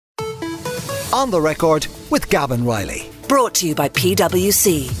On the Record with Gavan Reilly. Brought to you by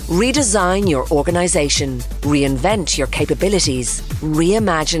PwC. Redesign your organisation. Reinvent your capabilities.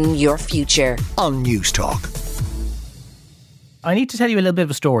 Reimagine your future. On Newstalk. I need to tell you a little bit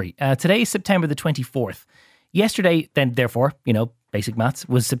of a story. Today is September the 24th. Yesterday, then therefore, basic maths,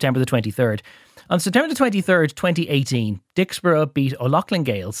 was September the 23rd. On September the 23rd, 2018, Dicksboro beat O'Loughlin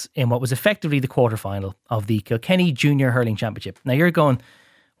Gaels in what was effectively the quarter-final of the Kilkenny Junior Hurling Championship. Now you're going,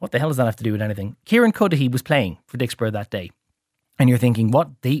 what the hell does that have to do with anything? Kieran Cuddihy was playing for Dicksboro that day. And you're thinking,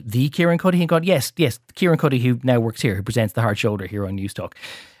 what, the Kieran Cuddihy? God, yes, Kieran Cuddihy, who now works here, who presents The Hard Shoulder here on Newstalk.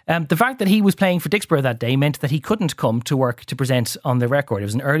 The fact that he was playing for Dicksboro that day meant that he couldn't come to work to present On the Record. It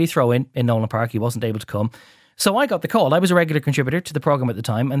was an early throw-in Nolan Park. He wasn't able to come. So I got the call. I was a regular contributor to the programme at the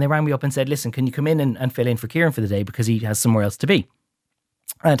time, and they rang me up and said, listen, can you come in and fill in for Kieran for the day because he has somewhere else to be?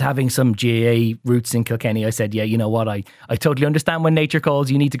 And having some GAA roots in Kilkenny, I said, yeah, you know what, I totally understand when nature calls,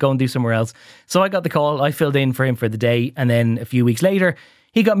 you need to go and do somewhere else. So I got the call, I filled in for him for the day, and then a few weeks later,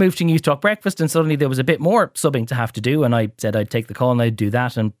 he got moved to Newstalk Breakfast, and suddenly there was a bit more subbing to have to do, and I said I'd take the call and I'd do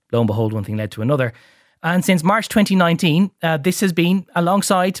that, and lo and behold, one thing led to another. And since March 2019, this has been,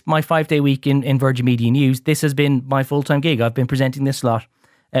 alongside my 5-day week in Virgin Media News, this has been my full-time gig. I've been presenting this slot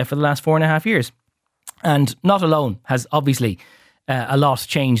for the last 4.5 years. And not alone has obviously a lot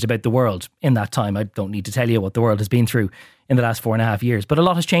changed about the world in that time. I don't need to tell you what the world has been through in the last 4.5 years, but a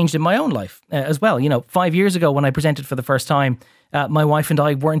lot has changed in my own life as well. 5 years ago when I presented for the first time, my wife and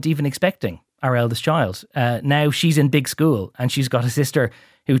I weren't even expecting our eldest child. Now she's in big school and she's got a sister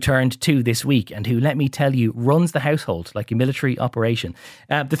who turned 2 this week and who, let me tell you, runs the household like a military operation.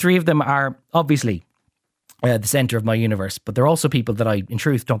 The three of them are obviously the centre of my universe, but they're also people that I, in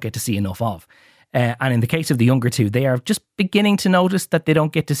truth, don't get to see enough of. And in the case of the younger two, they are just beginning to notice that they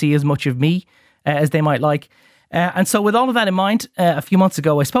don't get to see as much of me as they might like. And so with all of that in mind, a few months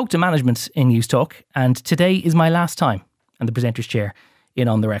ago, I spoke to management in Newstalk, and today is my last time in the presenter's chair in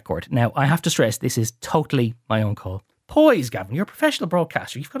On the Record. Now, I have to stress, this is totally my own call. Poise, Gavin, you're a professional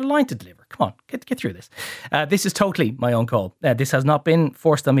broadcaster. You've got a line to deliver. Come on, get through this. This is totally my own call. This has not been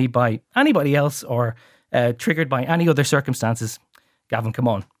forced on me by anybody else or triggered by any other circumstances. Gavin, come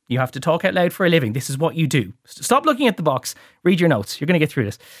on. You have to talk out loud for a living. This is what you do. Stop looking at the box. Read your notes. You're going to get through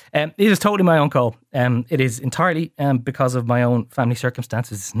this. It is totally my own call. It is entirely because of my own family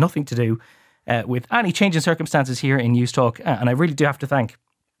circumstances. It's nothing to do with any change in circumstances here in Newstalk. And I really do have to thank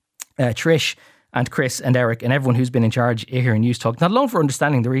Trish and Chris and Eric and everyone who's been in charge here in Newstalk, not alone for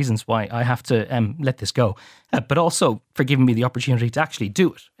understanding the reasons why I have to let this go, but also for giving me the opportunity to actually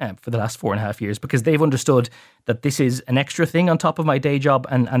do it for the last 4.5 years, because they've understood that this is an extra thing on top of my day job,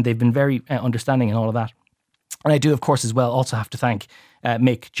 and they've been very understanding in all of that. And I do, of course, as well, also have to thank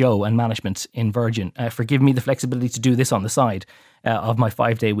Mick, Joe and management in Virgin for giving me the flexibility to do this on the side of my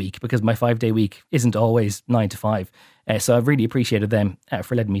 5-day week, because my 5-day week isn't always 9 to 5. So I've really appreciated them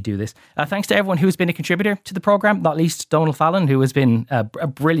for letting me do this. Thanks to everyone who has been a contributor to the programme, not least Donald Fallon, who has been a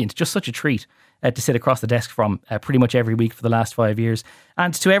brilliant, just such a treat to sit across the desk from pretty much every week for the last 5 years.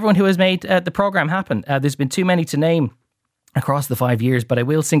 And to everyone who has made the programme happen. There's been too many to name across the 5 years, but I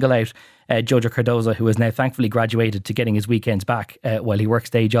will single out Jojo Cardoza, who has now thankfully graduated to getting his weekends back while he works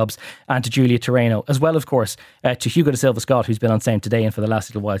day jobs, and to Julia Torreno, as well, of course, to Hugo da Silva Scott, who's been on sound today and for the last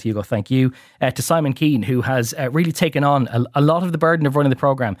little while. Hugo, thank you. To Simon Keane, who has really taken on a lot of the burden of running the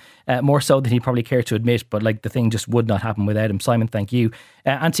programme, more so than he'd probably care to admit, but the thing just would not happen without him. Simon, thank you.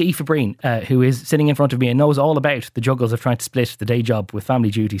 And to Aoife Breen, who is sitting in front of me and knows all about the juggles of trying to split the day job with family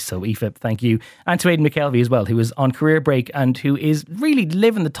duties. So Aoife, thank you. And to Aidan McKelvey as well, who is on career break and who is really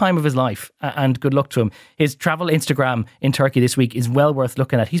living the time of his life, and good luck to him. His travel Instagram in Turkey this week is well worth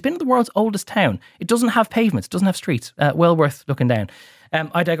looking at. He's been in the world's oldest town. It doesn't have pavements, doesn't have streets. Well worth looking down.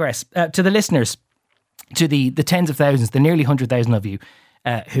 I digress. To the listeners, to the tens of thousands, the nearly 100,000 of you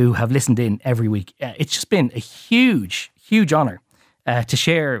who have listened in every week, it's just been a huge honour to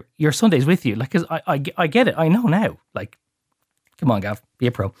share your Sundays with you. Because I get it. I know now. Come on, Gav, be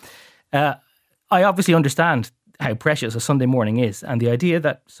a pro. I obviously understand how precious a Sunday morning is, and the idea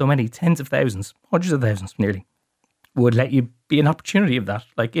that so many tens of thousands, hundreds of thousands nearly, would let you be an opportunity of that.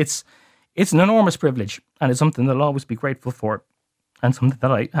 It's an enormous privilege, and it's something that I'll always be grateful for, and something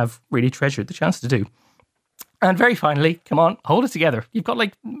that I have really treasured the chance to do. And very finally, come on, hold it together. You've got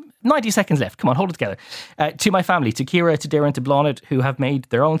 90 seconds left. Come on, hold it together. To my family, to Ciara, to Darren, to Blonnet, who have made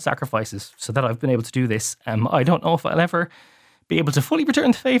their own sacrifices so that I've been able to do this. I don't know if I'll ever be able to fully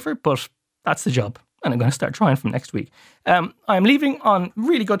return the favour, but that's the job. And I'm going to start trying from next week. I'm leaving on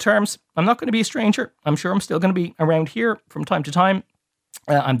really good terms. I'm not going to be a stranger. I'm sure I'm still going to be around here from time to time.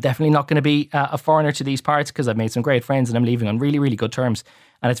 I'm definitely not going to be a foreigner to these parts because I've made some great friends and I'm leaving on really, really good terms.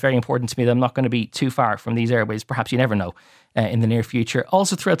 And it's very important to me that I'm not going to be too far from these airways. Perhaps you never know in the near future.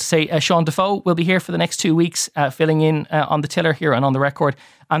 Also thrilled to say Sean Defoe will be here for the next 2 weeks, filling in on the tiller here and on the record.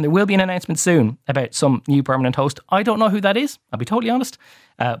 And there will be an announcement soon about some new permanent host. I don't know who that is, I'll be totally honest.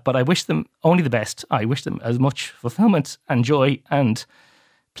 But I wish them only the best. I wish them as much fulfillment and joy and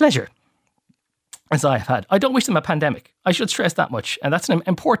pleasure as I have had. I don't wish them a pandemic. I should stress that much. And that's an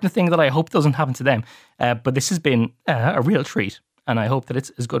important thing that I hope doesn't happen to them. But this has been a real treat. And I hope that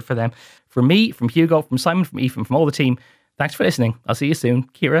it's as good for them. From me, from Hugo, from Simon, from Ethan, from all the team, thanks for listening. I'll see you soon.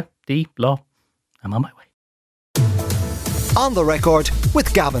 Ciara, Dee, Law, I'm on my way. On the Record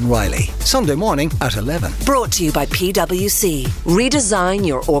with Gavan Reilly. Sunday morning at 11. Brought to you by PwC. Redesign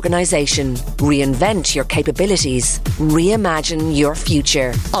your organisation. Reinvent your capabilities. Reimagine your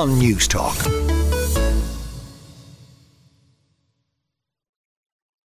future. On Newstalk.